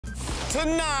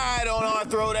Tonight on our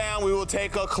Throwdown, we will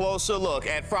take a closer look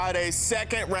at Friday's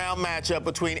second-round matchup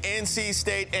between NC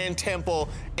State and Temple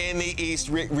in the East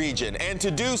region. And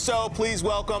to do so, please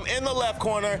welcome in the left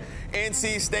corner,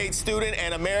 NC State student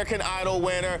and American Idol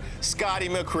winner, Scotty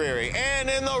McCreery. And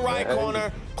in the right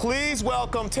corner, please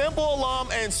welcome Temple alum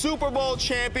and Super Bowl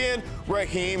champion,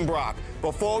 Raheem Brock.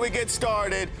 Before we get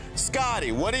started,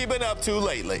 Scotty, what have you been up to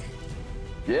lately?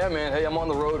 Yeah, man. Hey, I'm on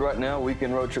the road right now.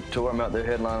 Weekend road trip tour. I'm out there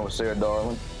headlining with Sarah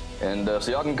Darling. And so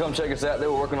y'all can come check us out. They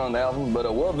were working on the album.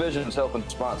 But World Vision is helping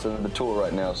sponsor the tour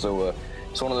right now. So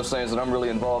it's one of those things that I'm really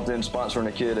involved in, sponsoring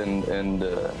a kid. And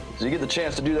so you get the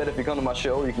chance to do that if you come to my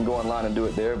show. You can go online and do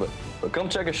it there. But come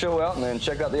check a show out and then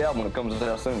check out the album when it comes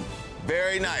out soon.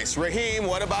 Very nice. Raheem,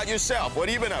 what about yourself? What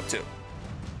have you been up to?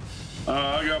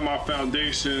 I got my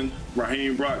foundation,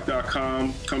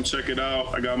 RaheemBrock.com. Come check it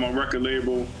out. I got my record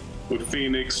label with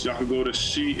Phoenix. Y'all can go to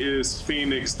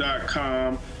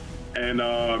sheIsPhoenix.com and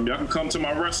y'all can come to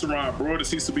my restaurant, Broad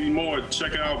Seems to Be More.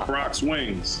 Check out Brock's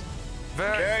Wings.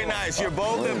 Very nice. You're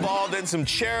both involved in some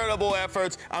charitable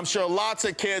efforts. I'm sure lots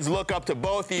of kids look up to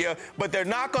both of you, but they're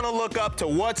not going to look up to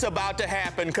what's about to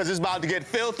happen because it's about to get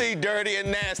filthy, dirty, and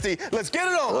nasty. Let's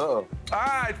get it on. All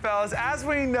right, fellas, as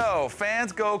we know,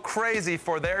 fans go crazy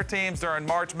for their teams during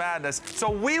March Madness.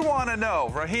 So we want to know,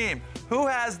 Raheem, who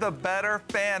has the better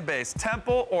fan base,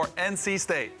 Temple or NC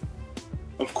State?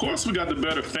 Of course we got the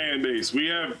better fan base. We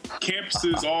have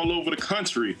campuses all over the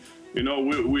country. You know,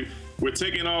 we're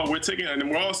taking, and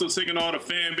we're also taking all the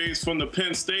fan base from the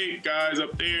Penn State guys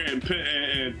up there in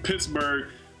Pittsburgh.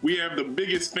 We have the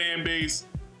biggest fan base,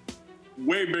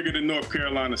 way bigger than North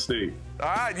Carolina State. All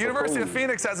right, University of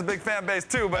Phoenix has a big fan base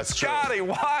too, but Scotty,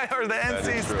 why are the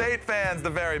NC State fans the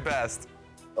very best?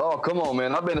 Oh, come on,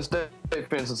 man. I've been a State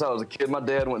fan since I was a kid. My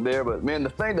dad went there. But, man, the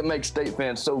thing that makes State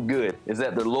fans so good is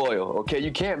that they're loyal, okay?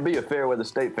 You can't be a fair-weather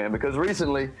State fan because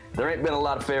recently there ain't been a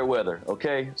lot of fair weather,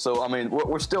 okay? So, I mean,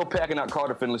 we're still packing out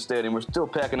Carter Finley Stadium. We're still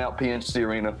packing out PNC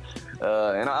Arena.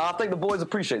 And I think the boys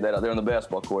appreciate that out there on the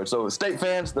basketball court. So, State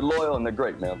fans, they're loyal and they're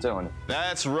great, man. I'm telling you.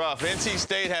 That's rough. NC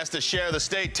State has to share the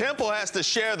state. Temple has to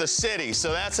share the city.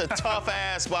 So, that's a tough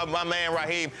ask by my man,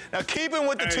 Raheem. Now, keeping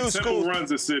with the two schools. Temple runs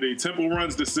the city. Temple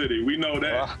runs the city. We know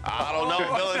that. I don't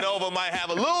know. Villanova might have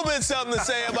a little bit something to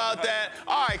say about that.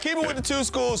 All right, keeping with the two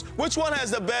schools, which one has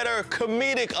the better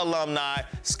comedic alumni?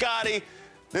 Scotty,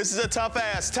 this is a tough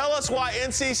ask. Tell us why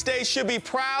NC State should be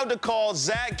proud to call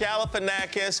Zach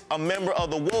Galifianakis a member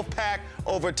of the Wolfpack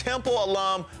over Temple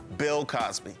alum Bill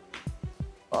Cosby.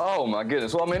 Oh, my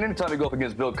goodness. Well, I mean, anytime you go up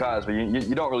against Bill Cosby,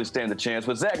 you don't really stand a chance.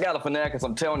 But Zach Galifianakis,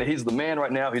 I'm telling you, he's the man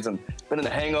right now. He's been in The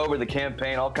Hangover, The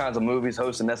Campaign, all kinds of movies,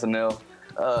 hosting SNL.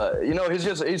 You know,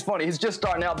 he's funny. He's just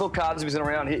starting out. Bill Cosby's been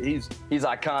around. He's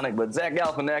iconic. But Zach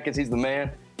Galifianakis, he's the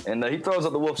man. And he throws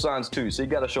up the wolf signs, too, so you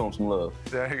got to show him some love.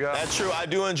 There you go. That's true. I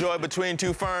do enjoy Between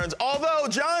Two Ferns. Although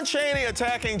John Chaney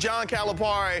attacking John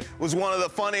Calipari was one of the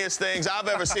funniest things I've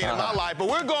ever seen in my life. But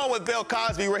we're going with Bill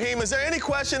Cosby. Raheem, is there any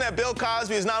question that Bill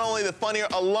Cosby is not only the funnier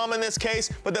alum in this case,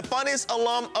 but the funniest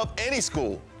alum of any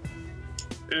school?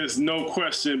 There's no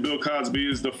question Bill Cosby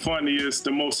is the funniest,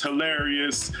 the most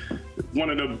hilarious, one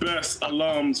of the best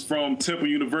alums from Temple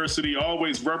University,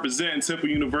 always representing Temple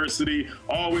University,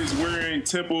 always wearing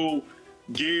Temple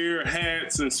gear,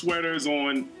 hats, and sweaters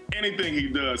on anything he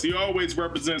does. He always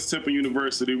represents Temple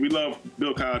University. We love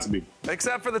Bill Cosby.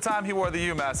 Except for the time he wore the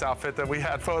UMass outfit that we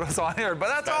had photos on here, but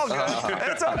that's all good.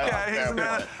 It's okay. He's a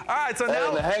man. All right, so now...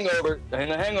 In the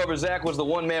Hangover, Zach was the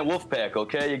one-man wolf pack,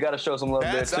 okay? You got to show some love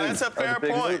there, too. That's a fair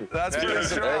point. That's pretty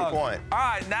strong. All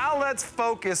right, now let's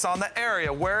focus on the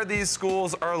area where these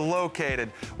schools are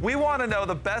located. We want to know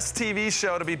the best TV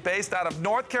show to be based out of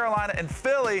North Carolina and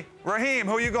Philly. Raheem,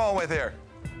 who are you going with here?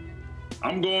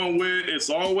 I'm going with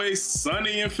It's Always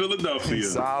Sunny in Philadelphia.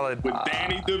 Solid. With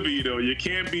Danny DeVito. You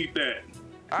can't beat that.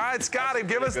 All right, Scotty,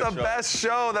 give us the best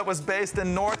show that was based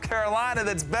in North Carolina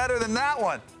that's better than that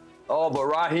one. Oh, but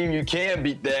Raheem, you can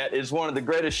beat that. It's one of the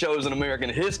greatest shows in American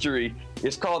history.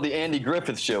 It's called The Andy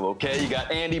Griffith Show, okay? You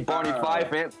got Andy, Barney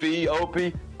Fife, Aunt Fee,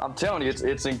 Opie. I'm telling you,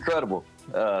 it's incredible.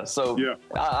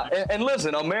 And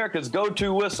listen, America's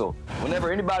go-to whistle.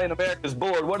 Whenever anybody in America is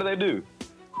bored, what do?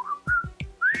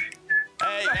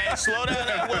 Hey, slow down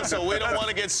that whistle. We don't want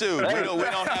to get sued. We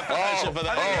don't have permission for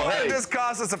that. This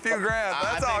cost us a few grand.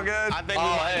 That's all good. I think we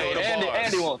might go to bars.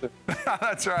 Andy wants it.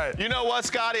 That's right. You know what,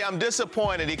 Scotty? I'm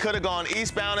disappointed. He could have gone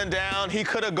eastbound and down. He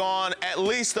could have gone at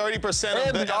least 30%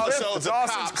 of the episodes of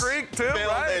Dawson's Cops Creek, too, filmed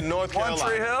right? in North Carolina. One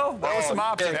Tree Hill. There was some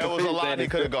options. There was a lot he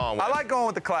could have gone with. I like going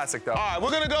with the classic, though. All right,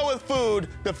 we're going to go with food.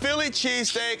 The Philly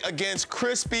cheesesteak against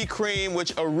Krispy Kreme,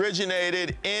 which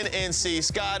originated in NC.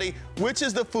 Scotty, which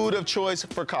is the food of choice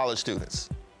for college students?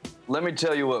 Let me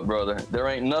tell you what, brother. There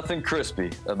ain't nothing crispy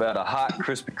about a hot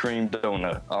Krispy Kreme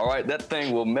donut. All right, that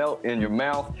thing will melt in your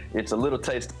mouth. It's a little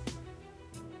taste.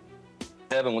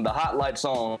 Evan, when the hot lights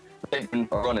on, they've been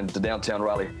running to downtown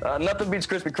Raleigh. Nothing beats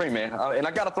Krispy Kreme, man. And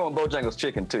I got to throw in Bojangles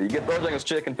chicken, too. You get Bojangles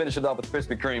chicken, finish it off with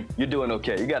Krispy Kreme, you're doing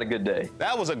okay. You got a good day.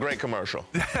 That was a great commercial.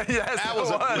 Yes, that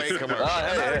was a great commercial.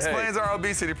 That explains our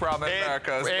obesity problem in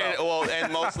America as well.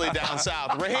 And mostly down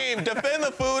south. Raheem, defend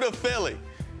the food of Philly.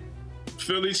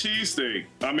 Philly cheesesteak.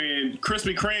 I mean,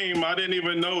 Krispy Kreme, I didn't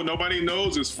even know. Nobody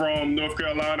knows it's from North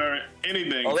Carolina or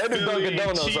anything. Oh, they've been Philly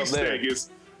Dunkin' Donuts up there. It's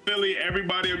Philly.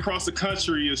 Everybody across the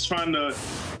country is trying to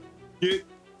get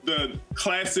the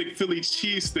classic Philly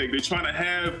cheesesteak. They're trying to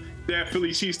have that Philly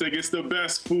cheesesteak. It's the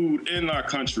best food in our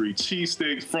country.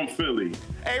 Cheesesteaks from Philly.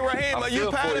 Hey, Raheem, are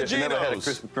you Pat or Never had a Geno's?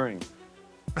 Krispy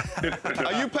Kreme.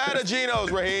 Are you Pat or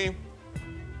Geno's, Raheem?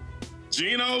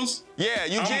 Geno's? Yeah,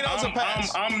 you Geno's or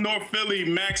Pat's? I'm North Philly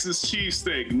Max's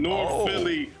cheesesteak. North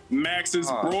Philly Max's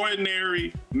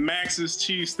Broadnary Max's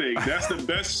cheesesteak. That's the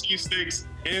best cheesesteaks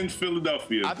in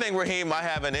Philadelphia. I think Raheem might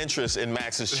have an interest in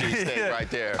Max's cheesesteak right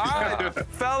there. All right,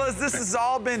 fellas, this has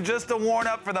all been just a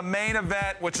warm-up for the main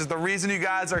event, which is the reason you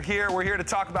guys are here. We're here to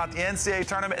talk about the NCAA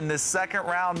tournament in this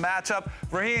second-round matchup.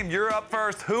 Raheem, you're up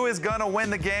first. Who is going to win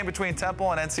the game between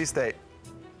Temple and NC State?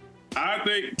 I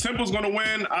think Temple's going to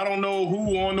win. I don't know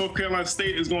who on North Carolina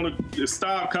State is going to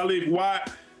stop Khalif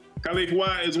Watt. Khalif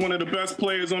Watt is one of the best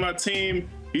players on our team.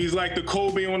 He's like the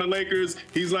Kobe on the Lakers.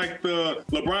 He's like the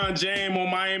LeBron James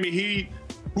on Miami Heat.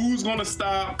 Who's going to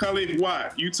stop Khalif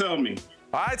Watt? You tell me.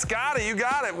 All right, Scotty, you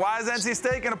got it. Why is NC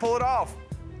State going to pull it off?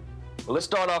 Well, let's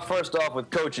start off first off with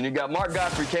coaching. You got Mark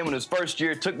Godfrey came in his first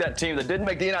year, took that team that didn't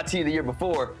make the NIT the year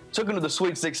before, took them to the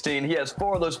Sweet 16. He has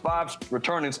 4 of those 5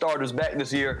 returning starters back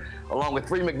this year, along with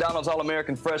 3 McDonald's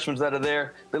All-American freshmen that are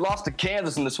there. They lost to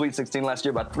Kansas in the Sweet 16 last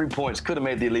year by 3 points, could have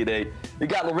made the Elite 8. You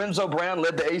got Lorenzo Brown,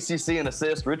 led the ACC in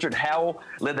assists. Richard Howell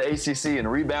led the ACC in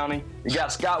rebounding. You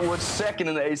got Scott Woods, second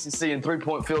in the ACC in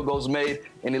 3-point field goals made,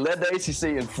 and he led the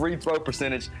ACC in free throw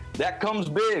percentage. That comes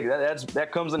big.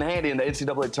 That comes in handy in the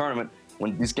NCAA tournament.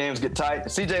 When these games get tight,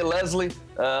 CJ Leslie,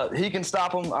 he can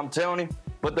stop them, I'm telling you.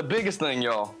 But the biggest thing,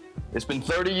 y'all, it's been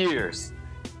 30 years.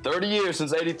 30 years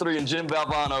since '83 and Jim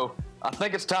Valvano. I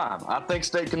think it's time. I think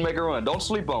State can make a run. Don't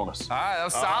sleep on us. All right, that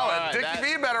was solid. right,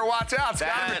 Dickie V better watch out.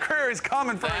 Scotty McCreery's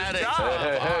coming for his job.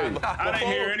 Hey. I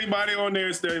didn't hear anybody on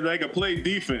there say they could play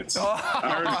defense. All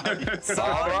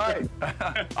right.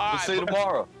 We'll see you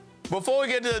tomorrow. Before we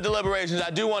get to the deliberations,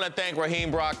 I do want to thank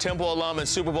Raheem Brock, Temple alum and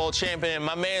Super Bowl champion,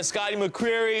 my man Scotty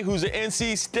McCreery, who's an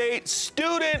NC State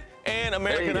student and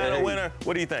American Idol winner.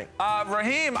 What do you think?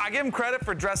 Raheem, I give him credit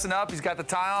for dressing up. He's got the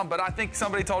tie on, but I think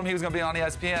somebody told him he was going to be on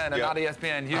ESPN and not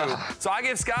ESPNU. So I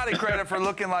give Scotty credit for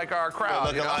looking like our crowd.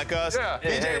 Looking like us? Yeah.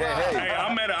 Hey,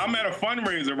 I'm at a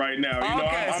fundraiser right now. You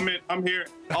know, I'm here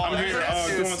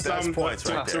doing something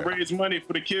to raise money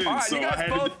for the kids. Right, so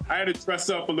I had to dress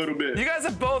up a little bit. You guys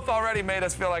have both already made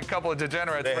us feel like a couple of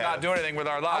degenerates for not doing anything with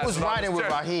our lives. I was riding with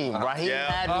Raheem. Raheem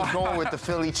had me going with the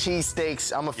Philly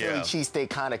cheesesteaks. I'm a Philly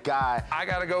cheesesteak kind of guy. I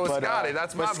got to go with Scotty.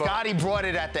 That's my vote. But Scotty brought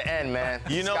it at the end, man.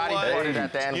 You know Scotty what? brought it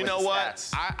at the end. You know what?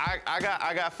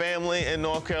 I got family in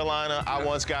North Carolina. I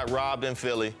once got robbed in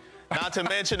Philly. Not to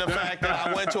mention the fact that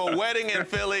I went to a wedding in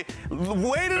Philly,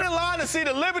 waited in line to see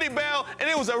the Liberty Bell, and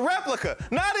it was a replica,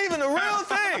 not even the real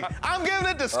thing. I'm giving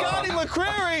it to Scotty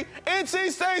McCreery, NC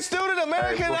State student,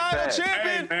 American Idol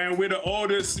champion. Hey, man, we're the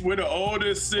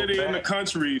oldest city in the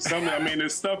country. I mean,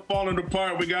 there's stuff falling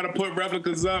apart. We got to put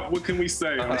replicas up. What can we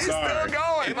say? I'm sorry. Still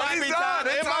going. It might be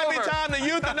time to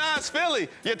euthanize Philly.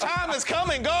 Your time is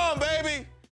coming. Go on, baby.